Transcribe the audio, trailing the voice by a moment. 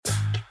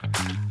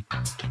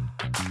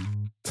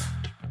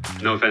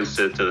No offense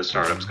to the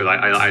startups, because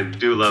I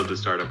do love the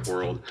startup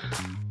world.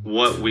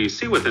 What we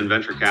see within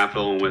venture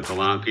capital and with a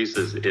lot of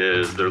pieces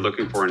is they're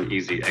looking for an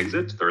easy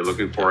exit. They're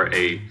looking for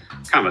a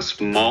kind of a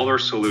smaller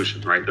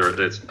solution, right?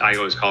 I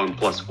always call them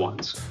plus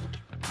ones.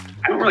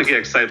 I don't really get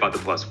excited about the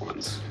plus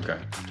ones. Okay.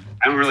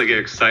 I don't really get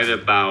excited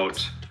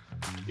about,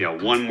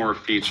 one more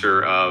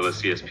feature of a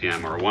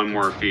CSPM or one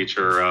more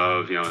feature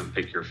of,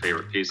 pick your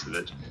favorite piece of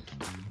it.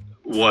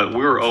 What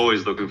we're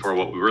always looking for,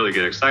 what we really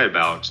get excited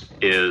about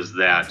is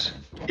that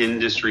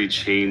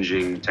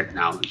industry-changing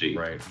technology.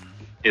 Right.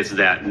 It's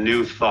that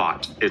new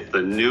thought. It's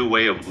the new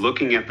way of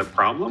looking at the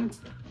problem,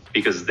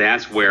 because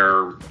that's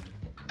where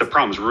the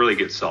problems really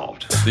get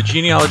solved. The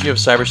Genealogy of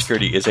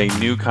Cybersecurity is a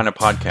new kind of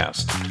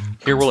podcast.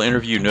 Here we'll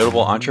interview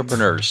notable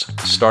entrepreneurs,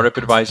 startup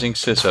advising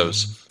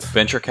CISOs,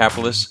 venture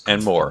capitalists,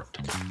 and more.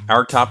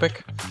 Our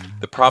topic?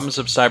 The problems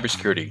of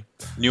cybersecurity,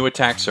 new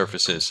attack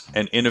surfaces,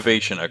 and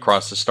innovation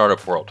across the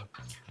startup world.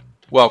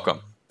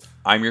 Welcome.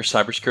 I'm your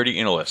cybersecurity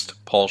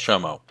analyst, Paul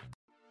Shomo.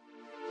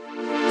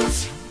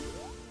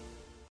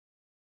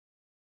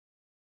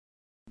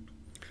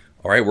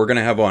 All right, we're going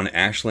to have on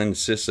Ashland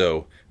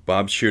CISO,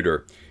 Bob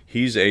Schuetter.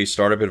 He's a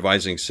startup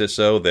advising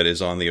CISO that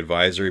is on the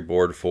advisory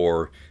board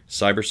for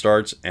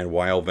CyberStarts and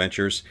YL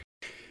Ventures.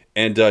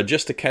 And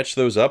just to catch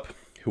those up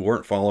who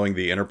weren't following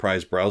the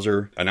enterprise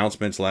browser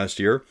announcements last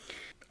year,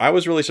 I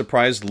was really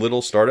surprised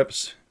little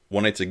startups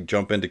wanted to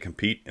jump in to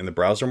compete in the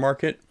browser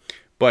market.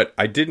 But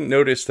I didn't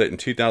notice that in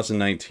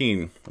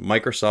 2019,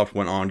 Microsoft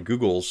went on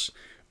Google's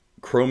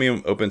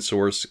Chromium open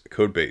source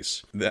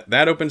codebase.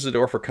 That opens the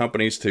door for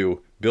companies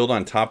to build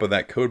on top of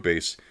that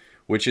codebase,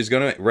 which is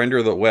going to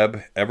render the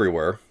web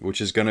everywhere, which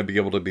is going to be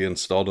able to be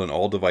installed on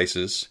all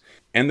devices.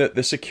 And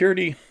the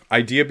security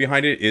idea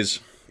behind it is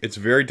it's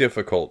very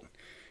difficult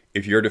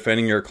if you're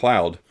defending your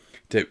cloud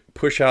to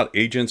push out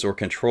agents or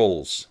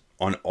controls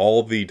on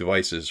all the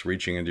devices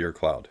reaching into your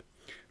cloud.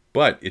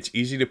 But it's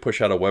easy to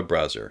push out a web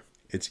browser.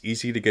 It's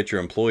easy to get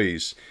your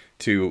employees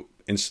to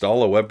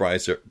install a web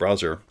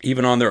browser,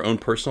 even on their own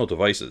personal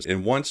devices.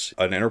 And once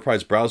an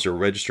enterprise browser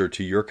registered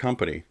to your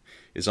company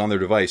is on their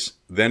device,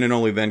 then and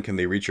only then can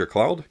they reach your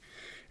cloud.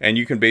 And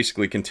you can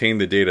basically contain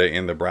the data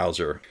in the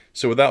browser.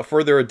 So without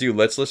further ado,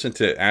 let's listen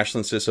to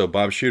Ashland CISO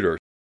Bob Schuetter.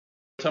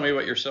 Tell me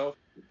about yourself.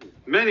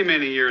 Many,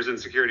 many years in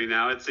security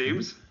now, it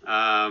seems.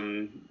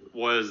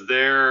 Was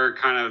there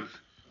kind of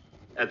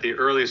at the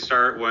early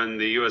start when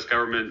the U.S.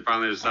 government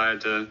finally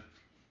decided to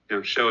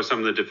show some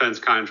of the defense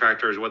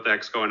contractors what the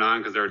heck's going on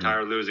because they were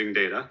tired of losing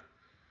data.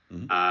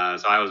 So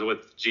I was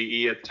with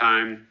GE at the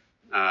time,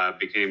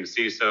 became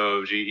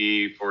CISO of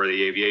GE for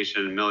the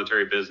aviation and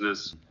military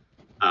business.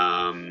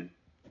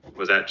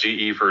 Was at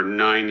GE for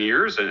 9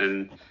 years,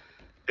 and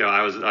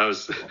I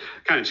was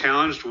kind of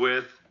challenged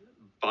with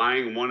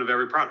buying one of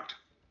every product,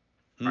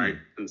 right?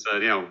 And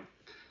said,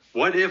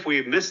 what if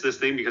we miss this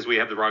thing because we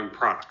have the wrong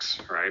products,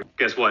 right?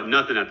 Guess what?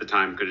 Nothing at the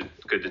time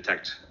could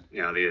detect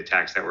the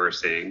attacks that we're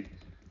seeing.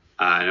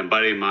 And a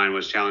buddy of mine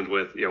was challenged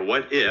with,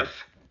 what if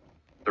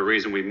the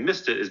reason we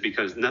missed it is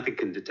because nothing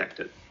can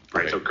detect it,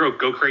 right? So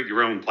go create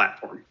your own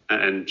platform.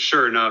 And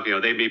sure enough,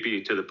 they beat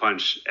you to the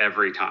punch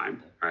every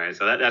time, right?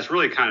 So that's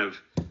really kind of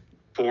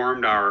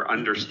formed our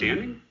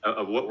understanding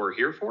of what we're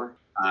here for.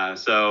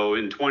 So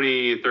in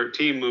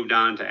 2013, moved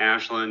on to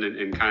Ashland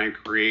and kind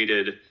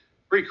of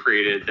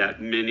recreated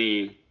that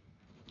mini,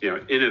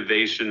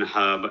 innovation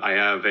hub. I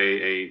have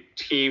a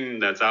team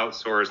that's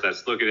outsourced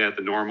that's looking at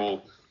the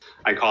normal,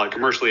 I call it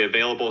commercially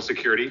available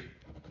security.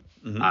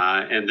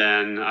 And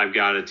then I've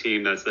got a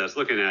team that's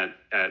looking at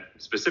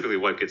specifically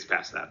what gets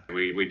past that.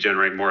 We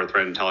generate more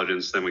threat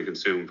intelligence than we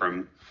consume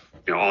from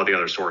all the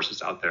other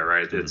sources out there,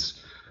 right?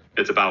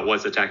 It's about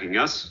what's attacking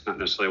us, not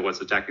necessarily what's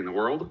attacking the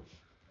world.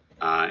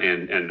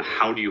 And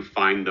how do you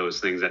find those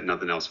things that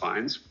nothing else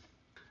finds?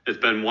 It's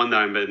been one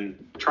that I've been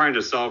trying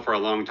to solve for a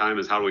long time,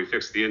 is how do we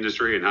fix the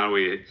industry and how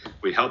do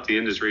we help the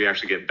industry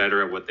actually get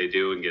better at what they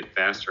do and get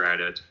faster at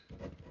it.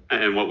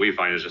 And what we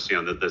find is just,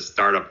 that the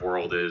startup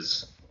world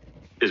is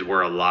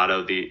where a lot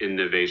of the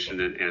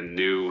innovation and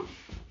new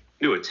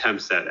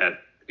attempts at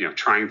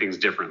trying things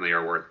differently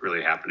are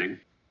really happening.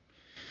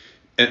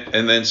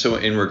 And then, so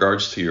in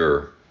regards to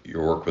your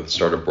work with the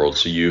startup world,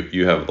 so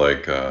you have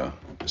like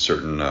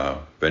certain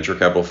venture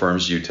capital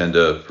firms you tend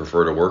to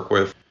prefer to work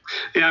with?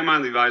 Yeah, I'm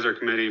on the advisor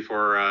committee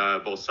for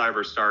both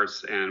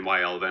CyberStarts and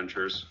YL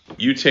Ventures.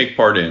 You take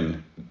part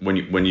in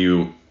when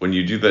you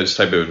do this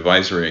type of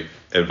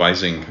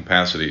advising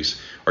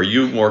capacities. Are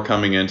you more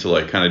coming in to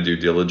like kind of due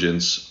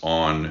diligence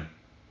on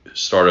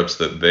startups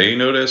that they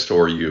noticed,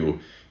 or you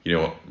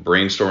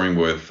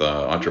brainstorming with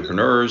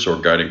entrepreneurs or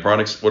guiding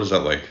products? What is that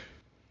like?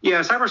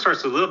 Yeah, CyberStart's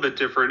is a little bit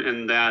different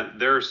in that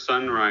their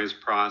sunrise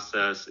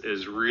process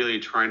is really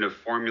trying to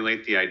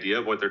formulate the idea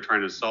of what they're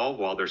trying to solve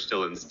while they're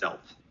still in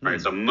stealth,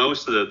 right? So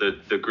most of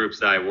the groups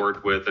that I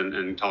worked with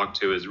and talked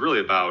to is really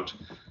about,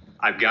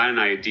 I've got an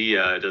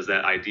idea. Does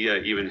that idea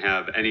even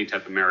have any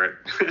type of merit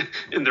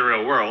in the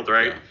real world,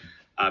 right?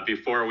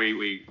 before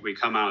we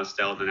come out of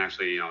stealth and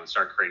actually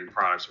start creating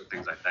products or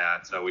things like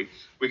that. So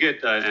we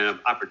get an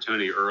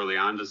opportunity early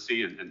on to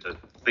see and to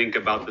think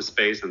about the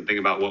space and think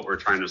about what we're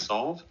trying to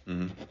solve,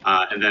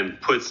 and then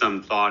put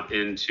some thought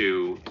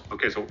into,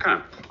 okay, so what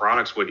kind of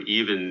products would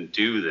even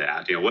do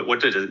that? What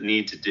does it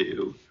need to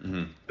do?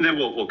 And then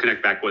we'll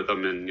connect back with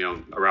them and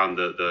around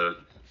the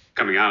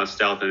coming out of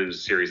stealth and into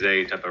Series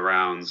A type of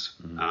rounds,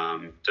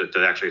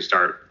 to actually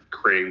start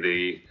creating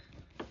the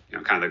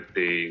kind of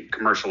the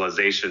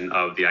commercialization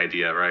of the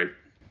idea, right?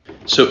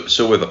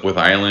 So with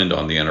Island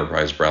on the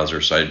enterprise browser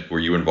side, were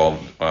you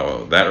involved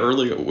that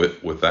early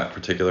with that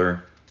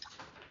particular?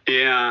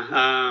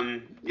 Yeah,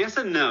 yes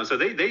and no. So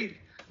they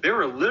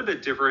were a little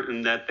bit different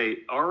in that they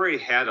already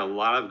had a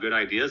lot of good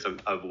ideas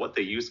of what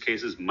the use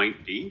cases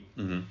might be.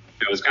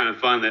 It was kind of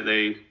fun that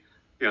they,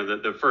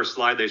 the first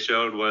slide they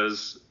showed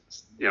was,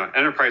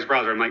 enterprise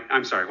browser. I'm like,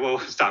 I'm sorry, well,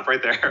 stop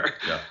right there.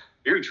 Yeah.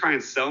 You're going to try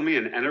and sell me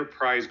an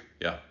enterprise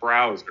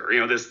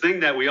browser, this thing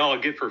that we all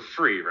get for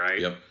free, right?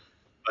 Yep.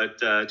 But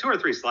 2 or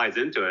 3 slides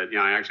into it,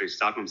 I actually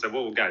stopped them and said,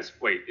 well, guys,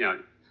 wait,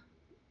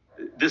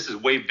 this is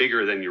way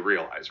bigger than you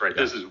realize, right?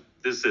 Yeah.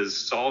 This is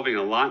solving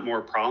a lot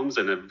more problems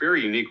in a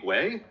very unique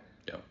way,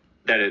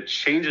 that it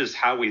changes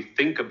how we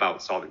think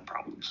about solving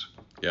problems.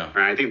 Yeah.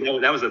 Right? I think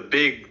that was the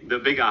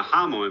big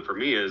aha moment for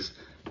me is,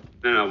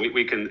 no,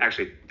 we can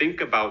actually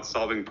think about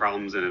solving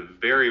problems in a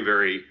very,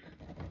 very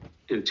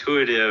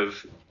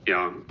intuitive,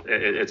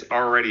 it's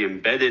already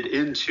embedded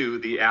into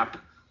the app,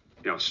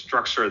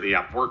 structure of the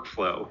app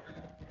workflow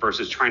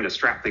versus trying to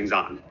strap things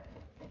on,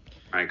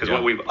 right? Because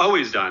what we've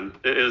always done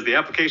is the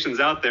application's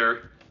out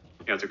there,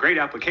 it's a great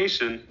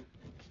application,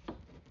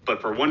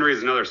 but for one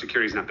reason or another,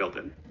 security is not built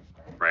in,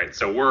 right?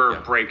 So we're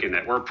breaking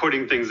it, we're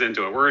putting things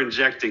into it, we're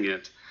injecting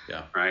it,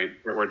 right?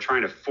 We're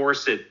trying to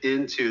force it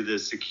into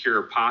this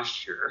secure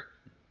posture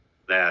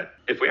that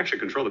if we actually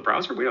control the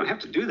browser, we don't have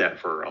to do that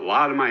for a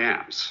lot of my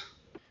apps.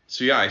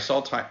 So I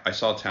saw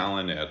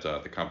Talon at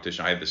the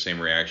competition. I had the same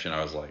reaction.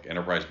 I was like,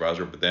 enterprise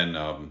browser, but then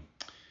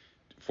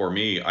for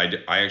me, I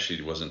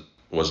actually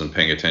wasn't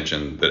paying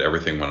attention that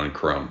everything went on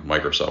Chrome.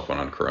 Microsoft went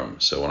on Chrome.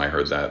 So when I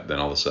heard that, then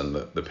all of a sudden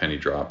the penny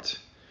dropped.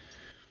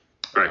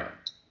 Right.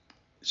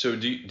 So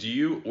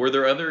were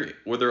there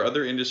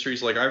other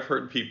industries? Like I've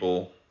heard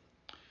people,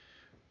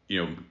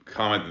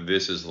 comment that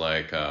this is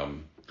like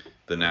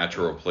the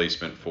natural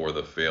replacement for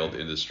the failed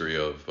industry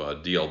of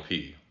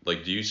DLP.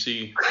 Like, do you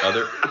see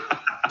other?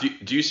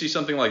 Do you see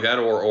something like that,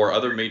 or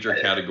other major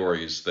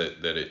categories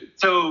that it?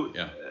 So,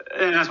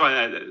 and that's why,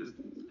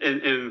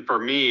 and for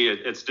me,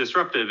 it's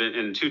disruptive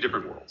in 2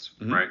 different worlds,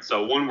 right?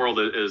 So one world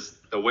is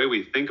the way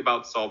we think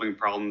about solving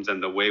problems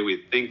and the way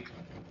we think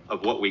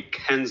of what we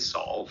can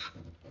solve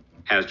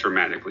has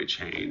dramatically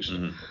changed.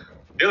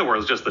 The other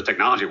world is just the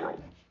technology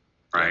world,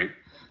 right?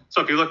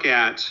 So if you look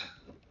at,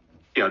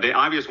 the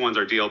obvious ones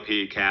are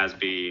DLP,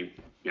 CASB,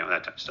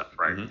 that type of stuff,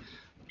 right?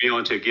 Being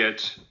able to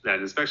get that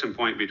inspection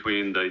point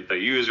between the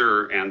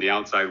user and the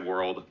outside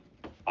world,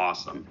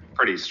 awesome,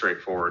 pretty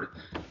straightforward.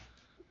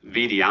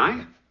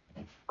 VDI,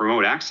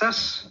 remote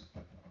access,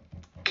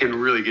 can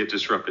really get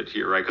disrupted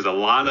here, right? Because a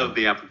lot of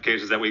the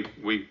applications that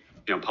we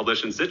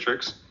publish in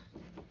Citrix,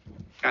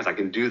 guys, I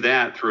can do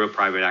that through a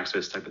private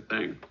access type of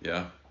thing.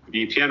 Yeah.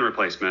 VPN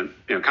replacement,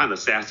 kind of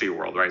the SASE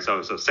world, right?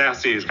 So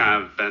SASE has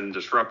kind of been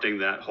disrupting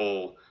that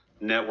whole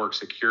network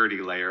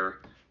security layer.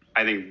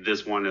 I think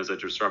this one is a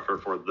disruptor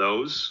for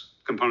those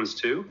components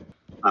too.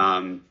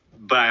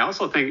 But I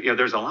also think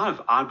there's a lot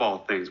of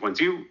oddball things. Once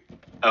you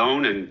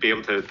own and be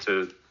able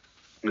to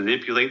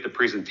manipulate the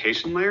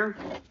presentation layer,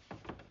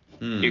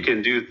 you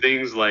can do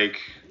things like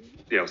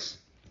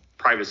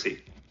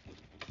privacy.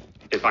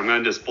 If I'm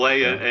going to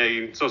display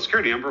a social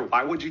security number,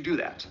 why would you do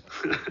that?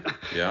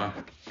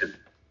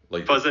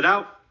 Like fuzz it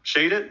out,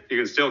 shade it. You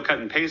can still cut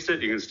and paste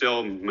it. You can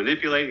still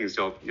manipulate. You can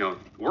still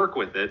work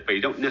with it, but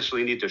you don't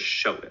necessarily need to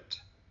show it.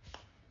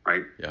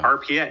 Right?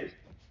 RPA.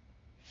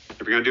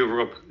 If you're going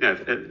to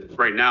do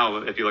right now,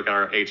 if you look at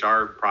our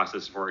HR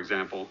process, for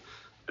example,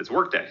 it's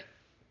Workday.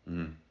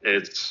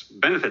 It's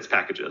benefits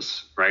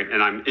packages, right?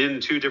 And I'm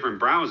in 2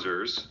 different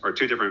browsers or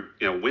 2 different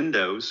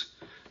windows,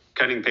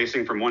 cutting and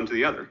pasting from one to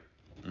the other.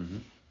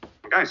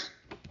 Guys,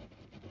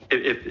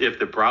 if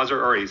the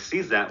browser already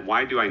sees that,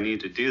 why do I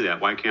need to do that?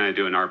 Why can't I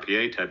do an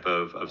RPA type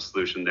of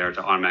solution there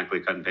to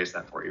automatically cut and paste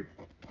that for you,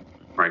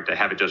 right? To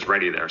have it just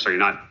ready there, so you're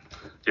not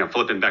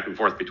flipping back and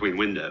forth between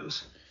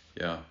windows.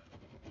 Yeah.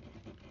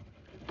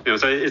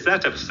 So it's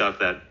that type of stuff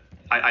that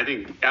I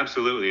think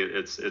absolutely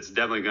it's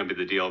definitely going to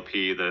be the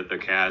DLP, the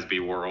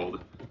CASB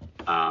world.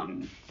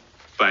 But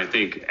I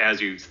think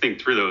as you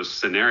think through those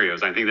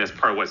scenarios, I think that's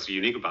part of what's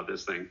unique about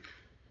this thing.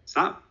 It's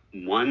not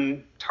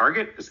one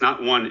target. It's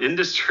not one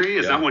industry.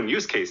 It's not one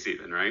use case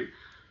even, right?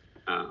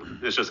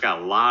 It's just got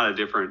a lot of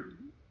different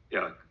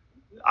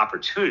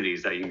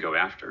opportunities that you can go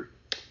after.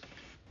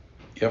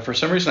 Yeah, for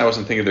some reason I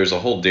wasn't thinking there's a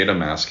whole data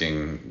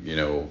masking,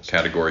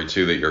 category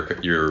too that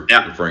you're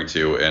referring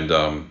to, and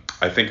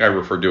I think I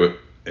referred to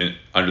it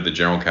under the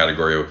general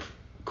category of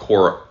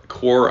core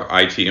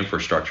IT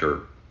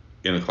infrastructure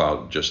in the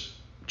cloud just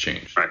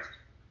changed. Right.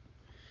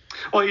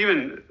 Well,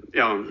 even,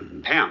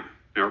 PAM,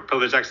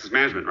 privileged access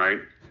management, right,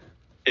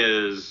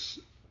 is,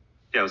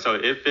 so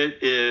if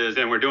it is,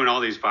 and we're doing all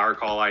these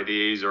firewall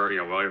IDs or,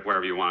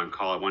 whatever you want to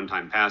call it,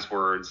 one-time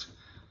passwords,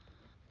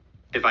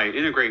 if I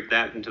integrate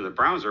that into the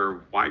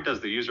browser, why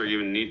does the user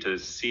even need to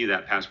see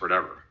that password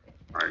ever,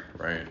 right?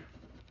 Right.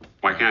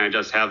 Why can't I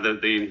just have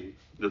the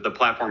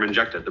platform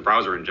injected, the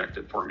browser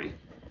injected for me?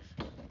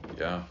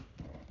 Yeah.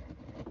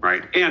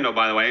 Right. And, oh,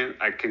 by the way,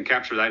 I can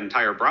capture that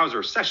entire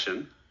browser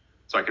session.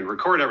 So I can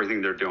record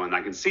everything they're doing.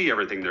 I can see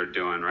everything they're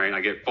doing, right? I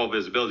get full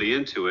visibility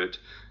into it.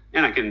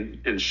 And I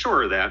can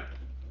ensure that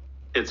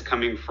it's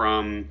coming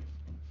from,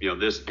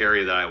 this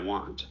area that I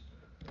want.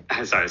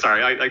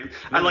 Sorry.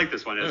 I like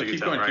this one, as you can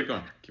tell,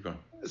 right? Keep going.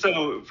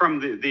 So from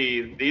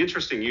the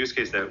interesting use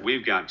case that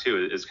we've got,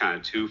 too, is kind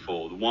of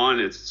twofold. One,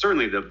 it's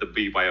certainly the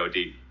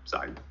BYOD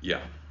side.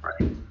 Yeah.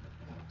 Right.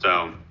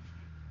 So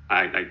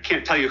I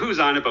can't tell you who's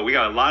on it, but we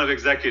got a lot of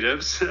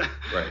executives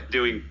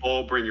doing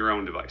full bring your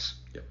own device.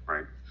 Yep.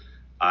 Right.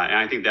 And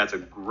I think that's a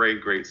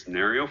great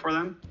scenario for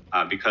them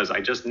because I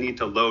just need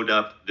to load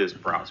up this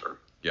browser.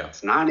 Yeah.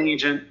 It's not an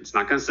agent. It's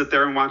not going to sit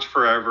there and watch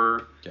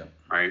forever. Yeah.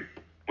 Right.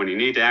 When you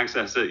need to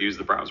access it, use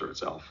the browser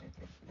itself.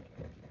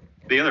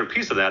 The other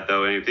piece of that,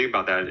 though, and you think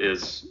about that,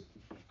 is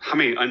how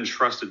many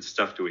untrusted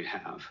stuff do we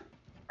have?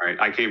 Right.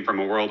 I came from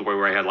a world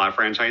where I had a lot of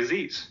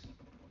franchisees.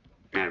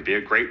 Man, be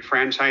a great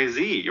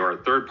franchisee. You're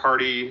a third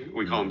party,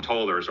 we call them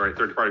tollers, right?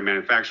 Third party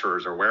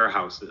manufacturers or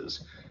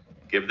warehouses.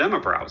 Give them a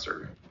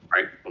browser,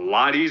 right? A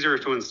lot easier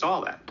to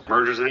install that.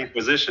 Mergers and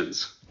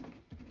acquisitions.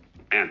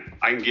 Man,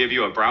 I can give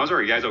you a browser.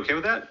 Are you guys okay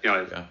with that?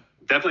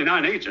 Definitely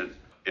not an agent.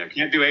 Yeah,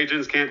 can't do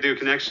agents, can't do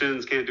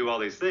connections, can't do all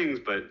these things,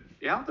 but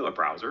yeah, I'll do a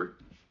browser.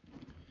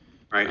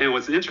 Right. And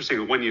what's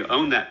interesting, when you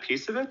own that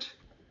piece of it,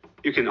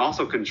 you can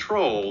also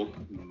control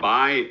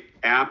by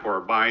app or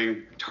by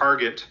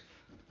target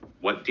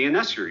what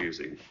DNS you're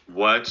using,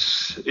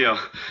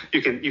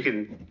 you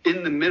can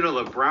in the middle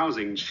of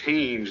browsing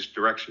change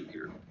direction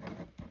here,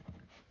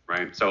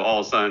 right? So all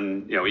of a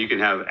sudden, you can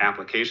have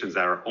applications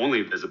that are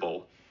only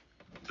visible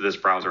to this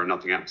browser and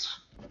nothing else.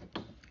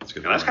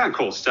 That's kind of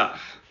cool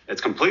stuff.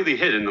 It's completely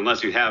hidden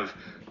unless you have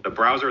the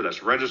browser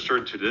that's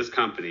registered to this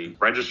company,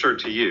 registered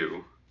to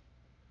you,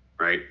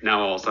 right?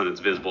 Now all of a sudden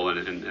it's visible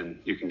and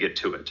you can get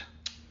to it.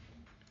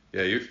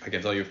 Yeah, I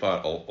can tell you've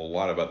thought a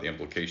lot about the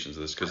implications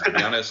of this because, to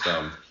be honest,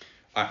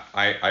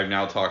 I've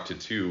now talked to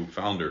two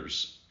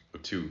founders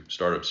of two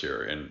startups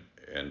here,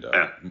 and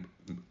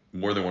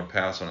more than one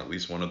pass on at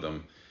least one of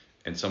them,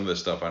 and some of this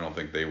stuff I don't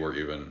think they were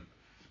even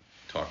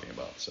talking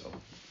about. So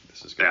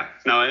this is good. Yeah,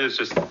 no, it's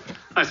just, like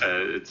I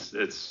said,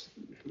 it's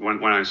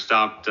when I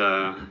stopped,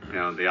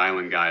 the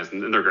island guys,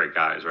 and they're great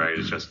guys, right?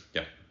 It's just,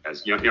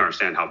 as you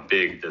understand how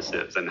big this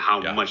is and how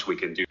much we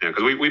can do now,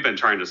 because we've been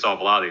trying to solve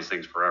a lot of these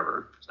things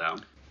forever. So.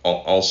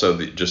 Also,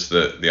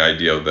 the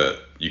idea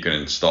that you can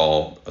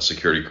install a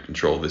security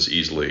control this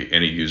easily,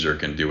 any user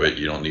can do it.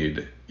 You don't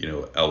need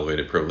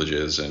elevated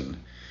privileges, and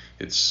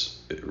it's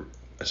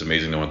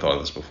amazing no one thought of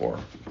this before.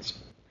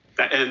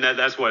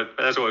 That's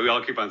what we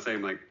all keep on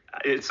saying. Like,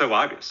 it's so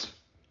obvious.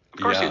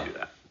 Of course you do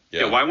that.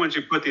 Yeah. Why wouldn't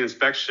you put the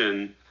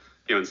inspection?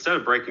 Instead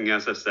of breaking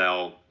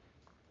SSL,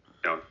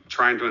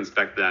 trying to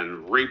inspect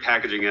then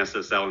repackaging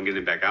SSL and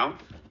getting it back out.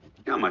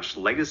 You know how much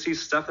legacy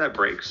stuff that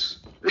breaks?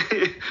 You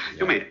know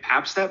how many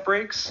apps that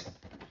breaks?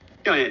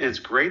 It's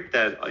great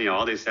that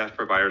all these SaaS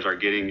providers are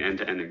getting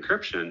end-to-end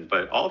encryption,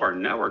 but all of our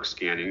network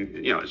scanning,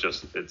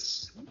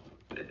 it's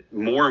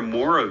more and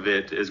more of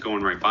it is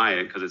going right by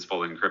it because it's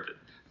fully encrypted.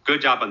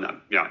 Good job on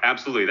them. Yeah,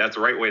 absolutely. That's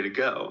the right way to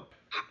go.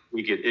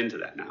 We get into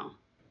that now.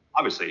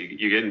 Obviously,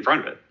 you get in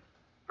front of it,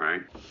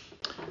 right?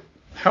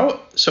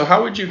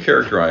 How would you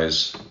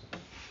characterize?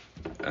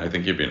 And I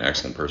think you'd be an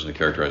excellent person to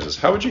characterize this.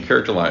 How would you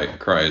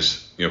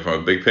characterize,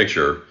 from a big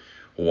picture,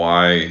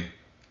 why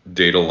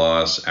data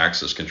loss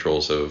access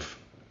controls have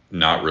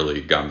not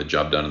really gotten the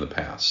job done in the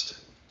past?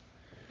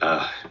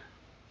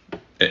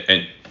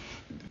 And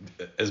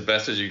as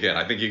best as you can,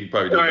 I think you can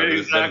probably do it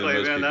exactly,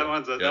 man. That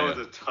was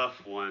a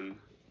tough one.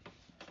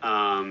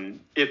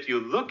 If you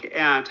look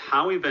at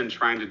how we've been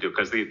trying to do,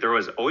 because there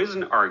was always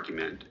an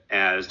argument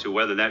as to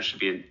whether that should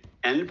be an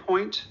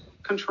endpoint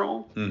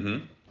control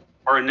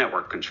or a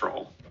network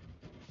control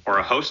or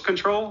a host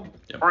control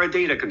or a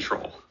data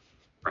control,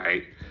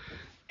 right?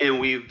 And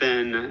we've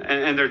been,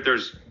 and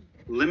there's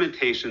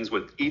limitations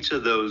with each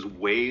of those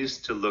ways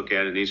to look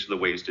at and each of the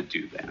ways to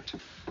do that.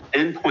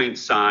 Endpoint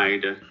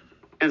side, and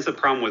it's a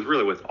problem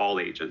with all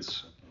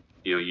agents.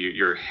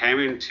 You're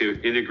having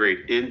to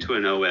integrate into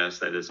an OS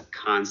that is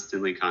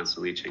constantly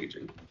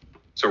changing.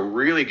 So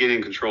really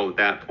getting control at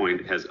that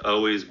point has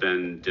always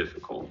been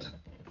difficult.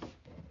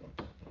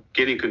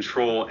 Getting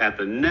control at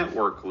the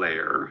network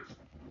layer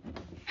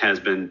has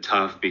been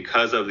tough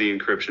because of the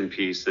encryption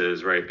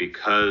pieces, right?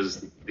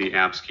 Because the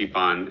apps keep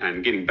on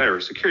and getting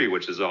better security,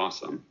 which is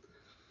awesome.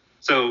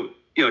 So,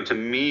 to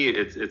me,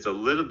 it's a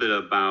little bit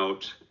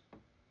about,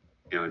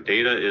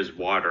 data is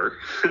water.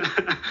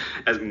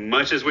 As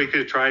much as we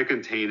could try to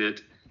contain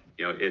it,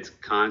 it's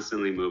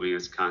constantly moving,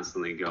 it's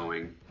constantly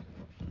going.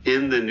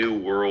 in the new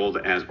world,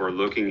 as we're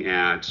looking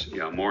at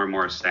more and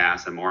more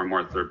SaaS and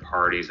more third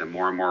parties and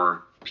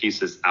more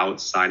pieces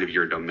outside of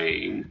your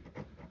domain,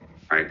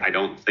 right? I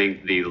don't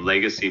think the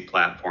legacy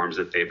platforms,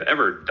 if they've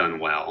ever done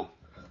well,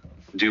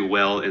 do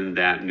well in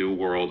that new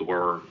world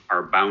where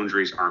our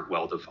boundaries aren't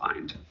well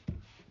defined,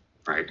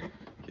 right?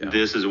 Yeah.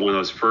 This is one of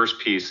those first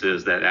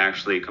pieces that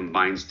actually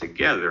combines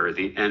together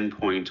the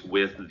endpoint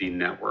with the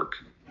network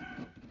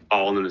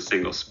all in a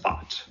single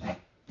spot,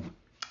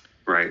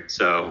 right?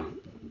 So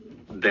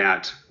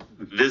that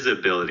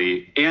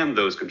visibility and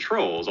those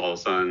controls all of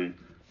a sudden,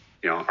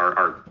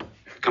 are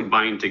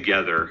combined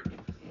together,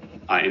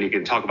 and you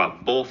can talk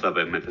about both of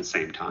them at the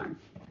same time.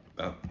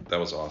 That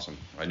was awesome.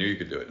 I knew you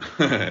could do it.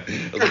 That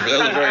was a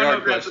very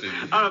hard question.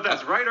 I don't know if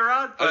that's right or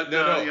not, but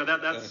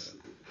that's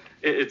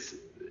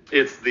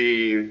it's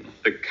the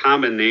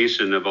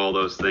combination of all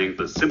those things,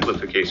 the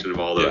simplification of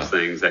all those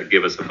things that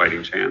give us a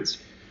fighting chance.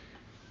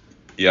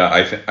 Yeah,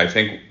 I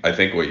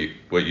think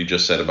what you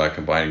just said about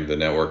combining the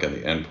network and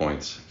the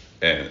endpoints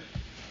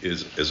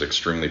is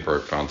extremely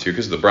profound too,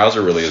 because the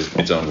browser really is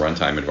its own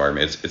runtime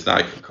environment. It's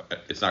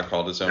not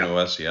called its own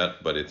OS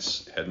yet, but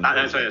it's heading.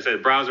 That's why I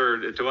said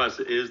browser to us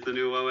is the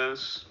new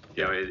OS.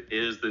 It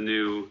is the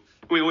new.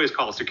 We always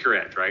call it secure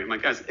edge, right? I'm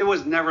like, guys, it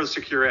was never a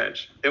secure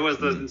edge. It was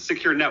the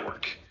secure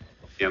network.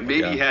 Maybe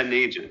you had an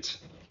agent,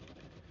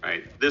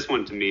 right? This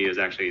one to me is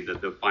actually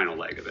the final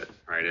leg of it,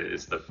 right?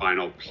 It's the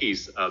final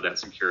piece of that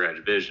secure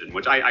edge vision,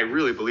 which I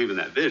really believe in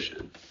that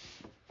vision.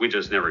 We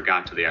just never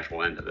got to the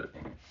actual end of it.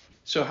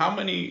 So how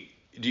many,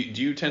 do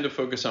you tend to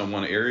focus on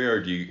one area, or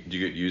do you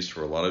get used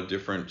for a lot of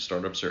different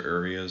startups or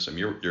areas? I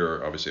mean,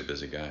 you're obviously a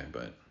busy guy,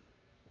 but.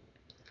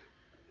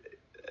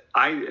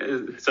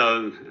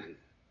 So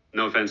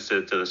no offense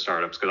to the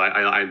startups, because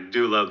I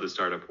do love the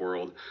startup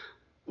world.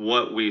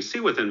 What we see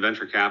within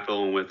venture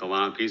capital and with a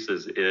lot of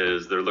pieces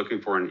is they're looking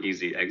for an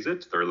easy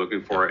exit. They're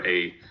looking for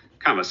a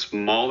kind of a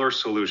smaller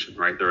solution,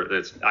 right?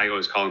 I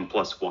always call them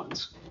plus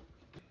ones.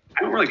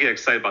 I don't really get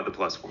excited about the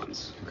plus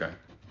ones. Okay.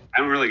 I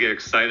don't really get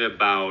excited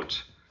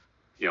about,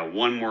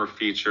 one more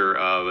feature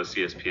of a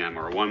CSPM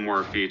or one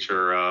more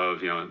feature of,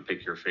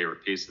 pick your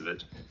favorite piece of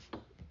it.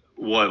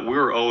 What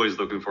we're always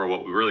looking for,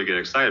 what we really get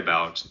excited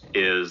about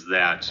is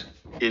that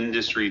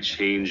industry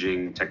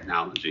changing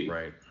technology.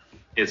 Right.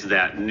 It's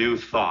that new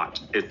thought.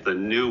 It's the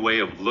new way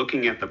of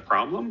looking at the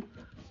problem,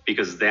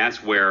 because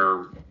that's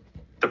where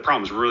the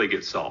problems really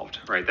get solved,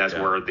 right? That's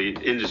where the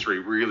industry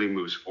really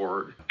moves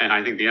forward. And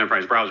I think the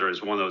enterprise browser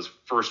is one of those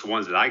first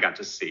ones that I got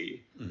to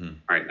see,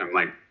 right? I'm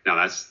like, no,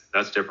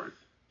 that's different.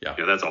 Yeah.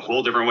 That's a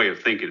whole different way of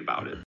thinking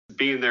about it.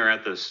 Being there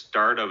at the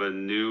start of a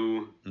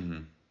new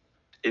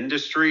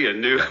industry, a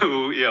new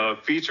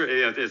feature,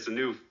 it's a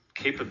new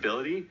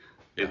capability.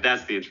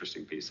 That's the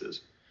interesting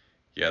pieces.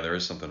 Yeah, there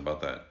is something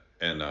about that.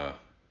 And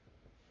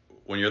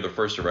when you're the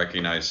first to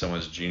recognize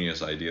someone's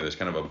genius idea, there's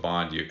kind of a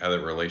bond. You have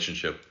that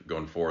relationship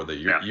going forward that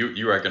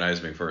you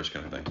recognize me first,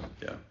 kind of thing.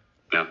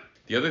 Yeah.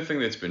 The other thing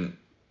that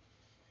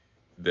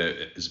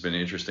has been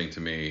interesting to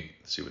me.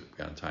 Let's see what we've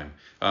got in time.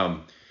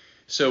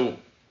 So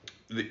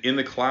in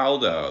the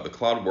cloud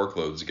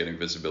workloads, getting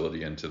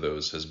visibility into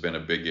those has been a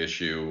big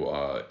issue.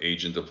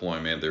 Agent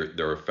deployment,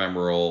 they're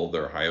ephemeral,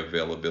 they're high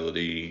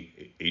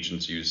availability.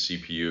 Agents use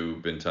CPU,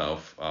 been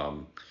tough.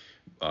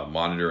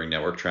 Monitoring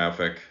network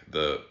traffic,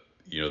 the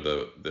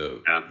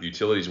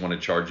utilities want to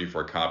charge you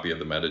for a copy of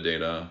the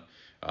metadata,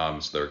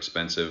 so they're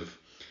expensive,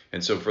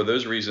 and so for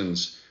those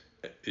reasons,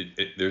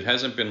 there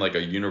hasn't been like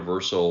a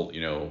universal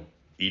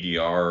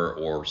EDR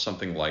or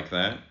something like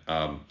that.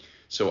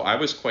 So I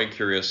was quite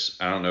curious.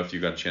 I don't know if you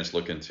got a chance to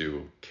look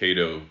into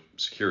Cato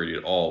security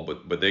at all,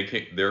 but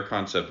their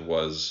concept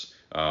was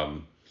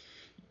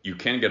you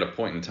can get a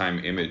point in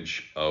time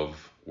image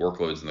of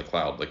workloads in the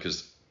cloud,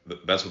 because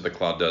that's what the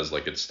cloud does.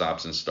 Like, it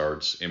stops and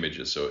starts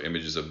images, so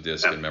images of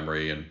disk and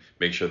memory, and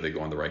make sure they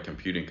go on the right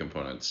computing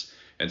components.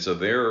 And so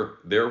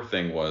their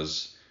thing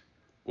was,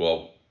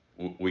 well,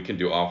 we can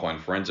do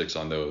offline forensics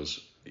on those,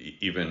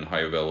 even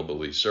high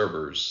availability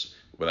servers,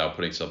 without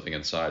putting something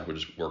inside. We'll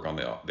just work on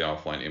the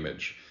offline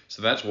image.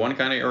 So that's one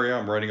kind of area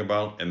I'm writing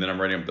about, and then I'm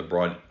writing about the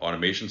broad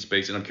automation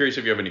space. And I'm curious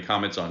if you have any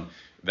comments on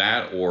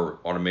that, or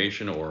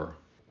automation, or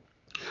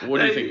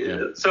what do you think?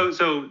 Yeah.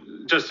 So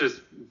just as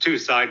two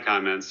side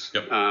comments,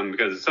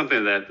 because it's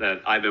something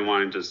that I've been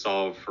wanting to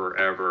solve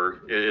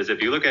forever, is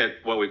if you look at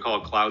what we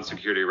call cloud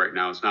security right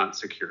now, it's not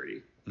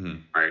security,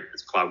 right?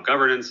 It's cloud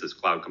governance, it's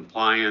cloud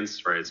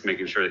compliance, right? It's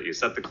making sure that you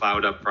set the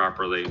cloud up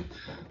properly.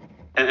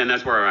 And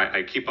that's where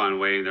I keep on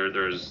waiting.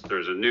 There's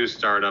a new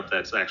startup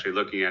that's actually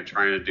looking at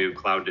trying to do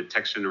cloud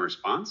detection and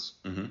response.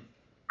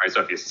 Right, so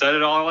if you set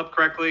it all up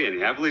correctly and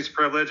you have least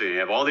privilege and you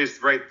have all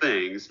these right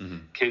things,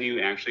 can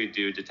you actually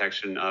do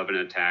detection of an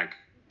attack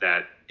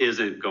that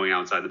isn't going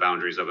outside the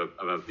boundaries of a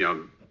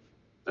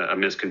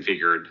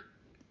misconfigured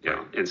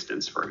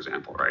instance, for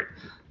example, right?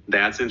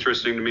 That's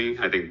interesting to me.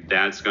 I think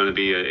that's going to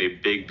be a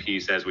big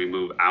piece as we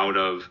move out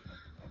of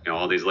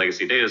all these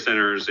legacy data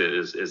centers.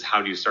 Is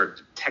how do you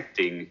start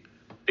detecting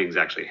things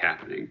actually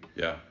happening?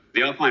 Yeah.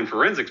 The offline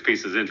forensics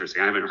piece is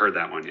interesting. I haven't heard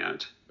that one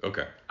yet.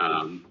 Okay.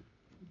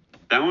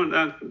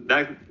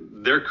 that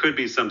there could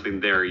be something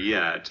there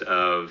yet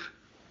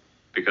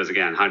because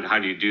again, how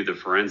do you do the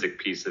forensic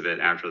piece of it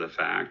after the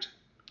fact?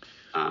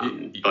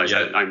 But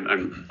Yeah.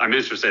 I'm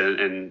interested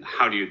in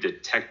how do you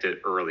detect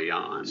it early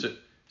on.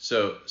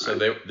 So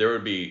there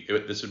would be,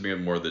 this would be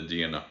more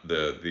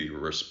the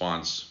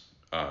response.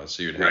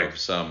 So you'd have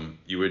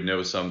you would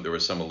know there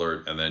was some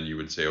alert, and then you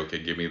would say, okay,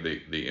 give me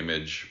the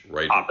image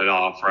pop it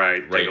off,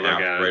 right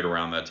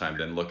around that time,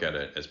 then look at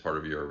it as part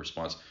of your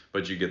response.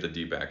 But you get the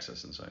deep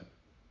access inside.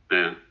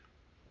 Yeah,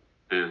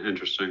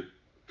 interesting.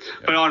 Yeah.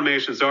 But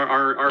automation. So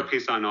our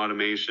piece on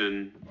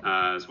automation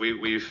is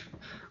we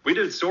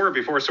did SOAR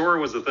before SOAR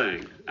was a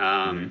thing.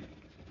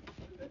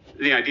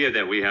 The idea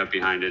that we have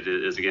behind it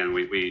is again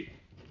we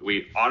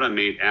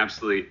automate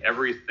absolutely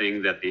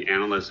everything that the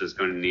analyst is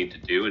going to need to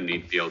do and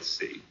need to be able to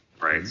see,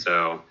 right?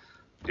 So,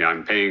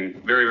 I'm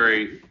paying very,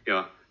 very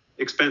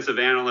expensive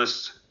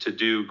analysts to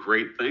do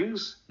great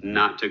things,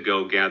 not to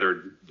go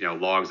gather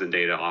logs and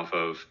data off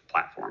of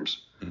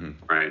platforms,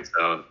 right?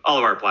 So all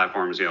of our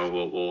platforms,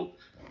 will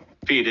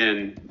feed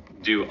in,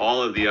 do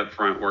all of the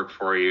upfront work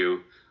for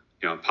you,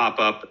 pop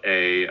up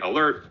a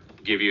alert,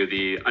 give you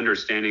the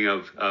understanding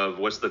of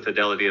what's the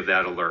fidelity of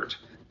that alert.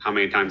 How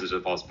many times is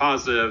it false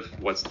positive?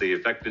 What's the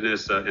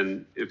effectiveness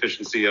and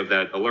efficiency of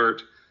that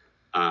alert?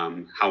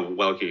 How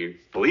well can you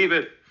believe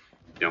it?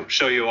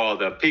 Show you all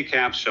the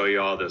PCAPs, show you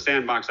all the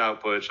sandbox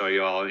output, show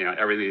you all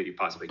everything that you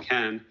possibly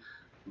can.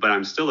 But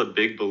I'm still a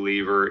big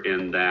believer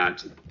in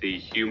that the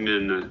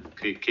human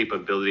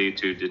capability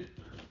to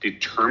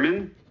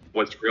determine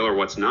what's real or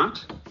what's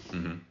not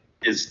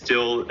is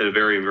still a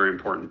very, very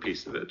important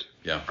piece of it.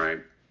 Yeah. Right.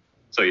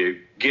 So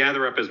you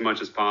gather up as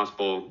much as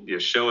possible, you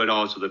show it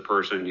all to the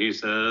person, he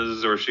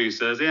says or she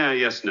says, yeah,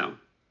 yes, no,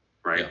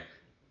 right? Yeah.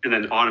 And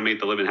then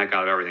automate the living heck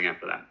out of everything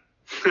after that.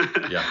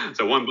 Yeah.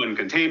 So one button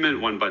containment,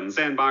 one button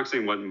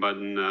sandboxing, one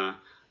button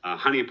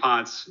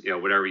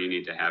honeypots, whatever you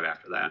need to have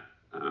after that.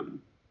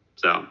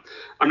 So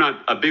I'm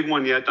not a big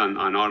one yet on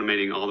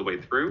automating all the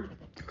way through.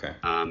 Okay.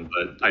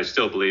 But I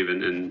still believe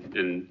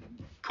in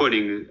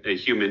putting a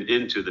human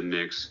into the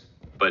mix,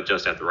 but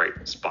just at the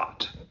right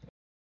spot.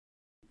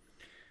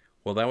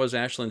 Well, that was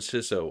Ashland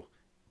CISO,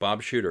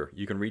 Bob Schuetter.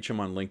 You can reach him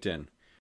on LinkedIn.